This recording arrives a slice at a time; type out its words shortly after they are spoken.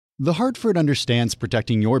The Hartford understands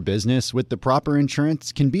protecting your business with the proper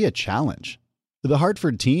insurance can be a challenge. The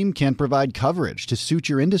Hartford team can provide coverage to suit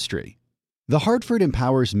your industry. The Hartford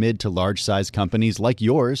empowers mid to large-size companies like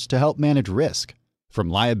yours to help manage risk,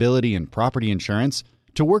 from liability and property insurance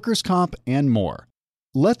to workers' comp and more.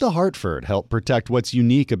 Let The Hartford help protect what's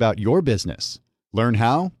unique about your business. Learn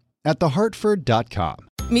how at thehartford.com.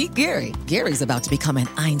 Meet Gary. Gary's about to become an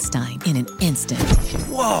Einstein in an instant.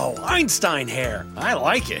 Whoa, Einstein hair. I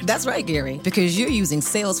like it. That's right, Gary, because you're using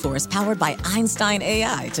Salesforce powered by Einstein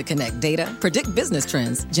AI to connect data, predict business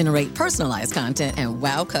trends, generate personalized content, and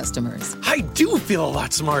wow customers. I do feel a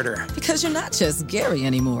lot smarter. Because you're not just Gary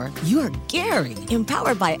anymore. You're Gary,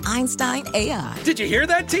 empowered by Einstein AI. Did you hear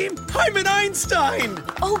that, team? I'm an Einstein.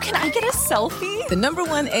 Oh, can I get a selfie? The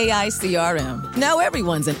 #1 AI CRM. Now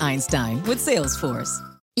everyone's an Einstein with Salesforce.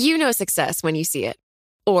 You know success when you see it.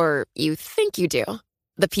 Or you think you do.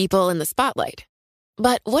 The people in the spotlight.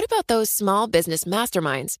 But what about those small business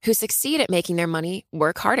masterminds who succeed at making their money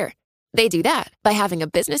work harder? They do that by having a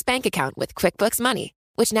business bank account with QuickBooks Money,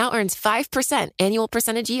 which now earns 5% annual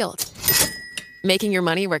percentage yield. Making your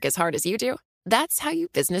money work as hard as you do? That's how you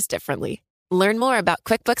business differently. Learn more about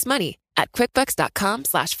QuickBooks Money at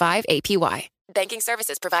quickbooks.com/5APY. Banking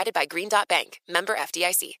services provided by Green Dot Bank. Member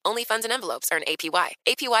FDIC. Only funds and envelopes earn APY.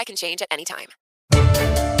 APY can change at any time.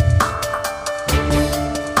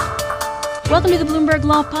 Welcome to the Bloomberg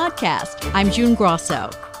Law Podcast. I'm June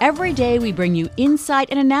Grosso. Every day we bring you insight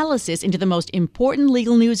and analysis into the most important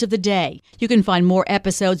legal news of the day. You can find more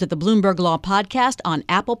episodes of the Bloomberg Law Podcast on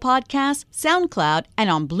Apple Podcasts, SoundCloud, and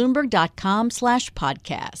on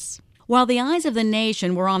Bloomberg.com/podcasts. While the eyes of the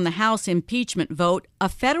nation were on the House impeachment vote, a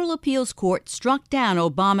federal appeals court struck down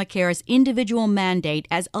Obamacare's individual mandate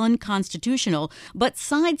as unconstitutional, but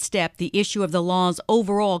sidestepped the issue of the law's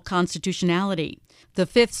overall constitutionality. The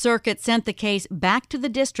Fifth Circuit sent the case back to the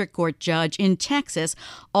district court judge in Texas,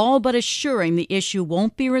 all but assuring the issue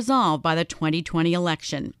won't be resolved by the 2020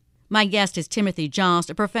 election. My guest is Timothy Jost,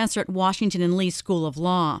 a professor at Washington and Lee School of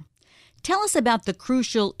Law. Tell us about the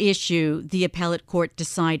crucial issue the appellate court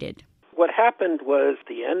decided. What happened was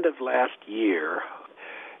the end of last year,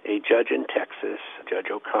 a judge in Texas,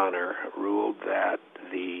 Judge O'Connor, ruled that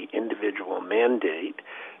the individual mandate,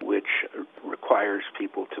 which requires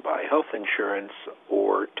people to buy health insurance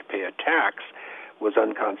or to pay a tax, was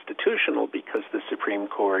unconstitutional because the Supreme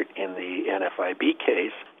Court in the NFIB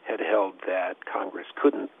case had held that Congress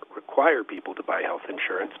couldn't require people to buy health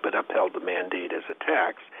insurance but upheld the mandate as a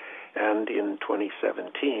tax. And in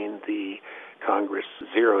 2017, the Congress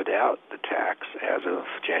zeroed out the tax as of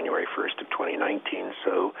January 1st of 2019.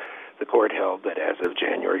 So the court held that as of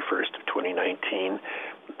January 1st of 2019,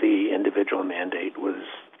 the individual mandate was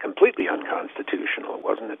completely unconstitutional. It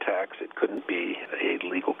wasn't a tax. It couldn't be a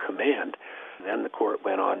legal command. Then the court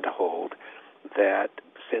went on to hold that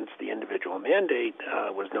since the individual mandate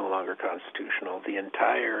was no longer constitutional, the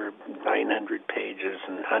entire 900 pages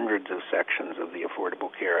and hundreds of sections of the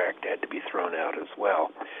Affordable Care Act had to be thrown out as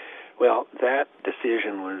well. Well, that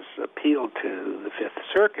decision was appealed to the Fifth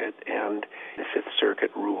Circuit, and the Fifth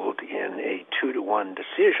Circuit ruled in a 2-to-1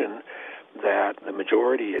 decision that the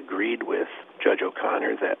majority agreed with Judge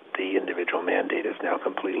O'Connor that the individual mandate is now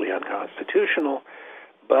completely unconstitutional,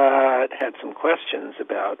 but had some questions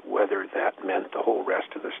about whether that meant the whole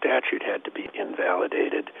rest of the statute had to be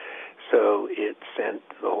invalidated. So it sent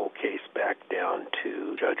the whole case back down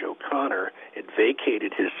to Judge O'Connor. It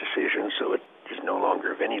vacated his decision, so it is no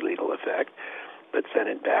longer of any legal effect, but sent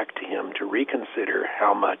it back to him to reconsider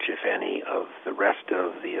how much, if any, of the rest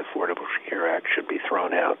of the Affordable Care Act should be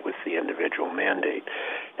thrown out with the individual mandate.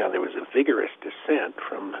 Now, there was a vigorous dissent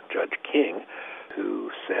from Judge King, who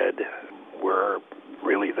said we're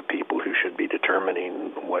really the people who should be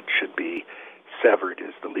determining what should be severed,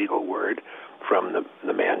 is the legal word, from the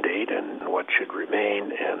mandate and what should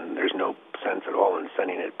remain, and there's no sense at all in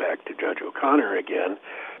sending it back to Judge O'Connor again,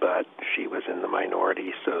 but she was in the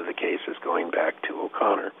minority, so the case is going back to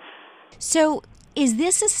O'Connor. So is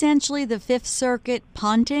this essentially the Fifth Circuit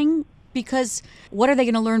punting? Because what are they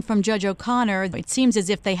going to learn from Judge O'Connor? It seems as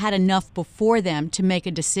if they had enough before them to make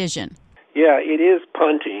a decision. Yeah, it is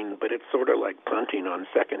punting, but it's sort of like punting on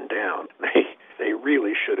second down. They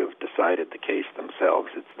really should have decided the case themselves.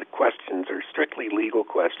 The questions are strictly legal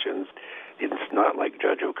questions. It's not like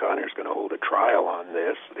Judge O'Connor's going to hold a trial on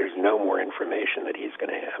this. There's no more information that he's going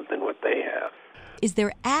to have than what they have. Is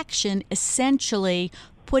their action essentially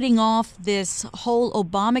putting off this whole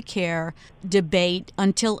Obamacare debate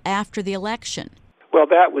until after the election? Well,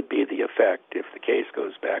 that would be the effect if the case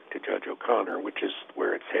goes back to Judge O'Connor, which is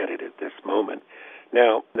where it's headed at this moment.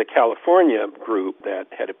 Now, the California group that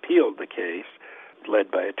had appealed the case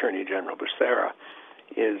led by Attorney General Becerra,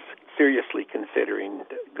 is seriously considering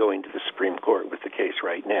going to the Supreme Court with the case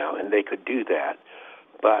right now, and they could do that.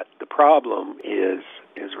 But the problem is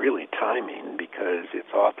really timing, because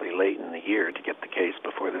it's awfully late in the year to get the case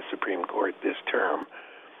before the Supreme Court this term.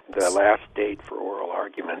 The last date for oral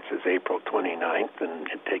arguments is April 29th, and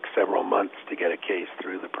it takes several months to get a case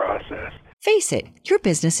through the process. Face it, your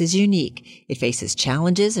business is unique. It faces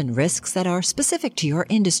challenges and risks that are specific to your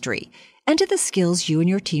industry and to the skills you and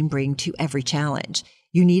your team bring to every challenge.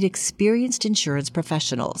 You need experienced insurance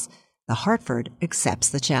professionals. The Hartford accepts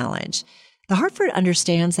the challenge. The Hartford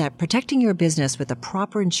understands that protecting your business with the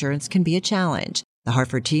proper insurance can be a challenge. The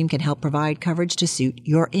Hartford team can help provide coverage to suit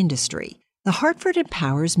your industry. The Hartford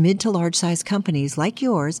empowers mid to large-size companies like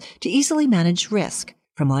yours to easily manage risk,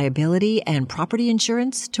 from liability and property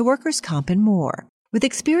insurance to workers' comp and more. With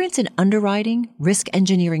experience in underwriting, risk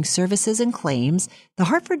engineering services, and claims, the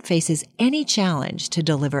Hartford faces any challenge to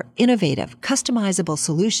deliver innovative, customizable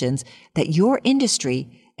solutions that your industry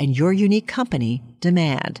and your unique company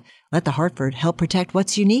demand. Let the Hartford help protect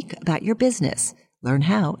what's unique about your business. Learn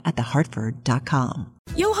how at thehartford.com.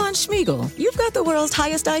 Johann Schmiegel, you've got the world's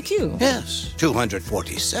highest IQ. Yes,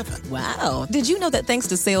 247. Wow. Did you know that thanks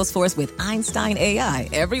to Salesforce with Einstein AI,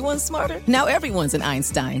 everyone's smarter? Now everyone's an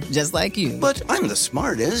Einstein, just like you. But I'm the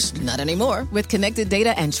smartest. Not anymore. With connected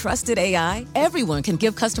data and trusted AI, everyone can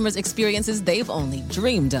give customers experiences they've only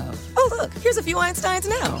dreamed of. Oh, look, here's a few Einsteins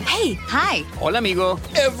now. Hey, hi. Hola, amigo.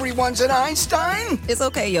 Everyone's an Einstein? It's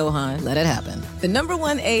okay, Johann. Let it happen. The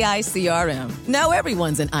 #1 AI CRM. Now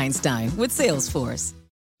everyone's an Einstein with Salesforce.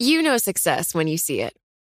 You know success when you see it.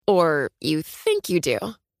 Or you think you do.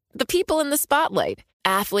 The people in the spotlight.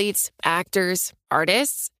 Athletes, actors,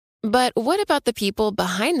 artists. But what about the people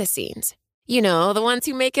behind the scenes? You know, the ones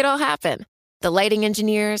who make it all happen. The lighting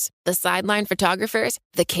engineers, the sideline photographers,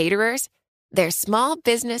 the caterers. They're small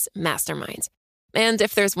business masterminds. And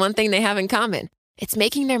if there's one thing they have in common, it's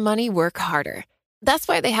making their money work harder. That's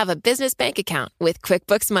why they have a business bank account with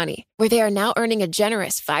QuickBooks Money, where they are now earning a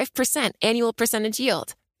generous 5% annual percentage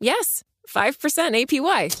yield. Yes, 5%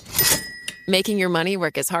 APY. Making your money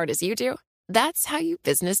work as hard as you do? That's how you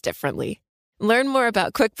business differently. Learn more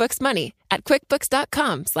about QuickBooks Money at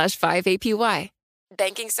quickbooks.com/5APY.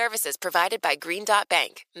 Banking services provided by Green Dot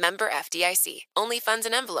Bank, member FDIC. Only funds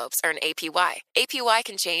and envelopes earn APY. APY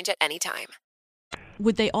can change at any time.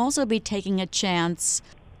 Would they also be taking a chance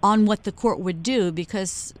on what the court would do?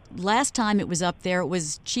 Because last time it was up there, it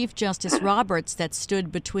was Chief Justice Roberts that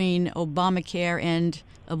stood between Obamacare and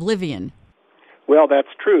oblivion. Well,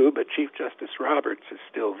 that's true, but Chief Justice Roberts is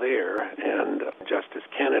still there, and Justice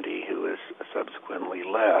Kennedy, who has subsequently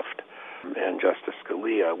left, and Justice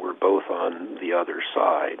Scalia were both on the other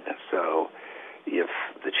side. So if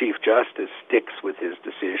the Chief Justice sticks with his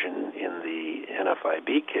decision in the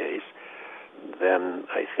NFIB case, then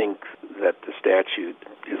I think that the statute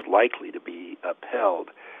is likely to be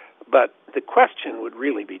upheld. But the question would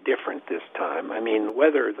really be different this time. I mean,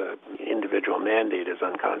 whether the individual mandate is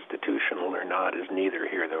unconstitutional or not is neither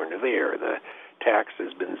here nor there. The tax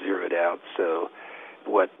has been zeroed out, so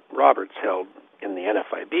what Roberts held in the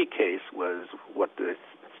NFIB case was what the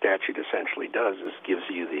statute essentially does is gives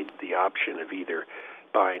you the option of either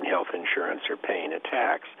buying health insurance or paying a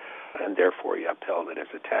tax, and therefore he upheld it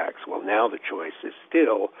as a tax. Well, now the choice is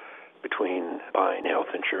still between buying health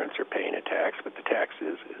insurance or paying a tax, but the tax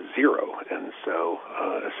is zero. And so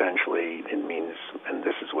essentially it means, and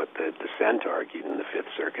this is what the dissent argued in the Fifth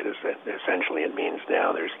Circuit, is that essentially it means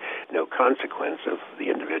now there's no consequence of the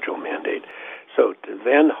individual mandate. So to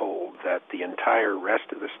then hold that the entire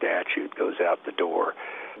rest of the statute goes out the door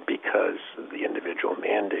because the individual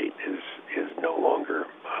mandate is no longer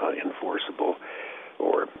enforceable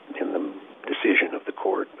or in the decision of the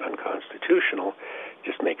court unconstitutional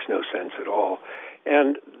just makes no sense at all.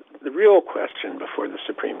 And the real question before the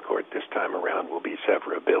Supreme Court this time around will be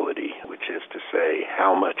severability, which is to say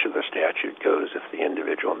how much of the statute goes if the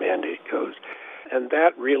individual mandate goes. And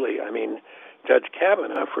that really, I mean, Judge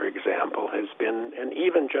Kavanaugh, for example, has been, and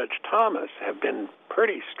even Judge Thomas have been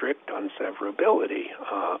pretty strict on severability,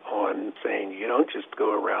 on saying you don't just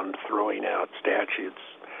go around throwing out statutes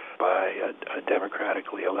by a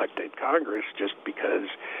democratically elected Congress just because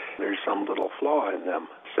there's some little flaw in them.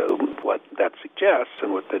 So what that suggests,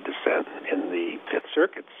 and what the dissent in the Fifth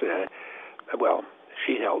Circuit said, well,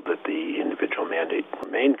 she held that the individual mandate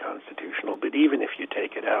remained constitutional, but even if you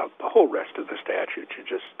take it out, the whole rest of the statute should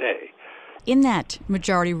just stay. In that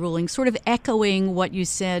majority ruling, sort of echoing what you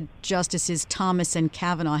said Justices Thomas and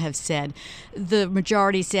Kavanaugh have said, the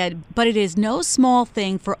majority said, but it is no small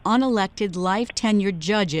thing for unelected, life-tenured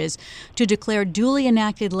judges to declare duly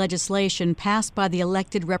enacted legislation passed by the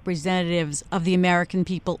elected representatives of the American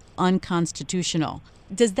people unconstitutional.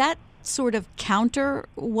 Does that sort of counter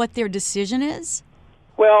what their decision is?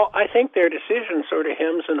 Well, I think their decision sort of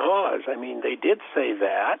hems and haws. I mean, they did say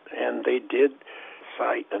that, and they did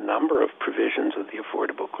cite a number of provisions of the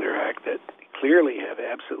Affordable Care Act that clearly have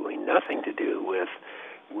absolutely nothing to do with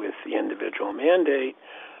the individual mandate.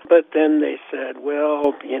 But then they said,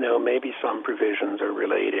 well, maybe some provisions are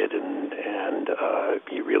related, and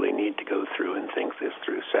you really need to go through and think this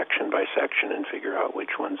through section by section and figure out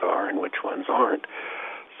which ones are and which ones aren't.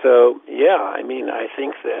 So, I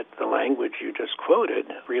think that the language you just quoted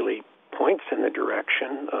really points in the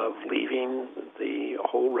direction of leaving the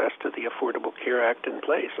whole rest of the Affordable Care Act in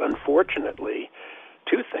place. Unfortunately,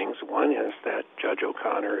 two things. One is that Judge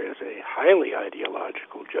O'Connor is a highly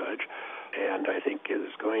ideological judge, and I think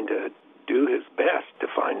is going to do his best to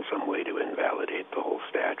find some way to invalidate the whole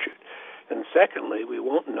statute. And secondly, we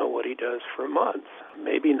won't know what he does for months,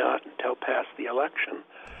 maybe not until past the election.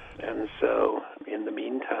 And so, in the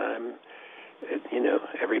meantime,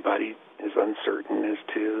 everybody is uncertain as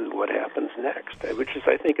to what happens next, which is,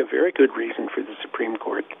 I think, a very good reason for the Supreme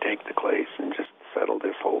Court to take the case and just settle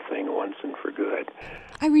this whole thing once and for good.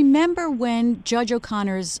 I remember when Judge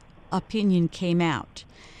O'Connor's opinion came out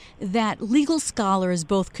that legal scholars,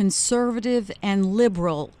 both conservative and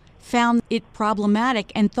liberal, found it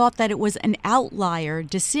problematic and thought that it was an outlier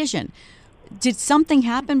decision. Did something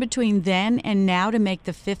happen between then and now to make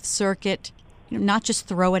the Fifth Circuit not just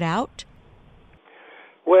throw it out?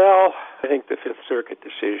 Well, I think the Fifth Circuit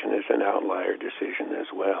decision is an outlier decision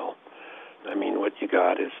as well. I mean, what you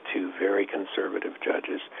got is two very conservative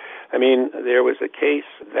judges. I mean, there was a case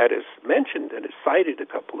that is mentioned and is cited a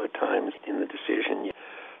couple of times in the decision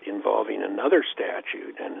involving another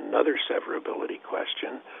statute and another severability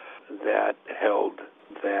question that held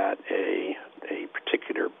that a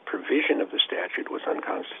particular provision of the statute was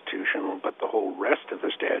unconstitutional, but the whole rest of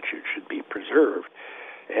the statute should be preserved.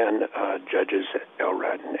 And Judges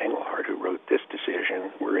Elrod and Engelhardt, who wrote this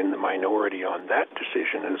decision, were in the minority on that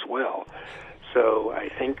decision as well. So I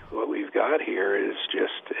think what we've got here is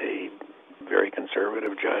just a very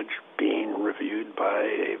conservative judge being reviewed by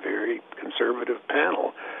a very conservative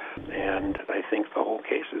panel. And I think the whole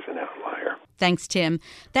case is an outlier. Thanks, Tim.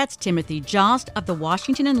 That's Timothy Jost of the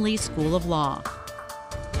Washington and Lee School of Law.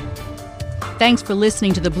 Thanks for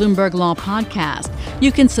listening to the Bloomberg Law Podcast.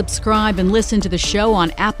 You can subscribe and listen to the show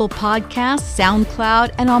on Apple Podcasts,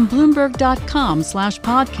 SoundCloud, and on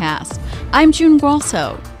Bloomberg.com/podcast. I'm June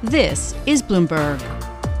Grosso. This is Bloomberg.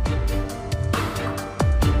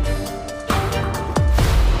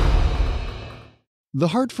 The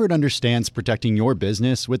Hartford understands protecting your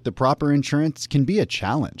business with the proper insurance can be a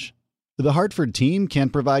challenge. The Hartford team can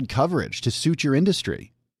provide coverage to suit your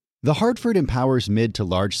industry. The Hartford empowers mid to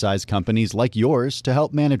large-size companies like yours to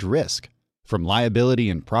help manage risk, from liability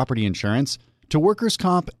and property insurance to workers'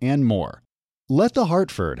 comp and more. Let The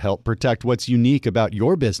Hartford help protect what's unique about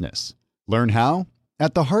your business. Learn how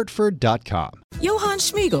at thehartford.com. Johann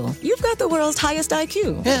Schmiegel, you've got the world's highest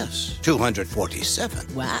IQ. Yes,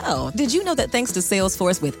 247. Wow. Did you know that thanks to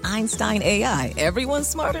Salesforce with Einstein AI, everyone's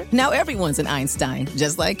smarter? Now everyone's an Einstein,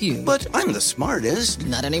 just like you. But I'm the smartest.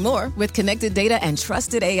 Not anymore. With connected data and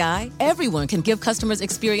trusted AI, everyone can give customers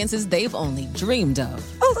experiences they've only dreamed of.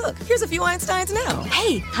 Oh, look, here's a few Einsteins now.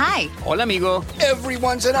 Hey, hi. Hola, amigo.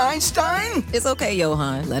 Everyone's an Einstein? It's okay,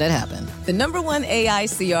 Johann. Let it happen. The #1 AI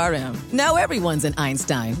CRM. Now everyone's an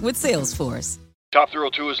Einstein with Salesforce. Top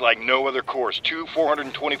Thrill 2 is like no other course. 2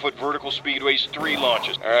 420-foot vertical speedways, 3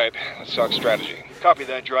 launches. All right, let's talk strategy. Copy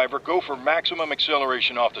that, driver. Go for maximum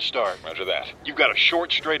acceleration off the start. Roger that. You've got a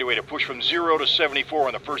short straightaway to push from 0 to 74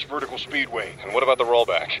 on the first vertical speedway. And what about the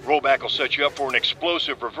rollback? Rollback will set you up for an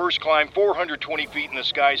explosive reverse climb 420 feet in the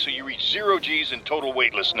sky so you reach 0 G's in total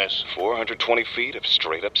weightlessness. 420 feet of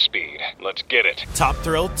straight-up speed. Let's get it. Top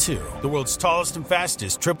Thrill 2, the world's tallest and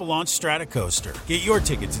fastest triple-launch strata coaster. Get your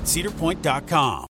tickets at cedarpoint.com.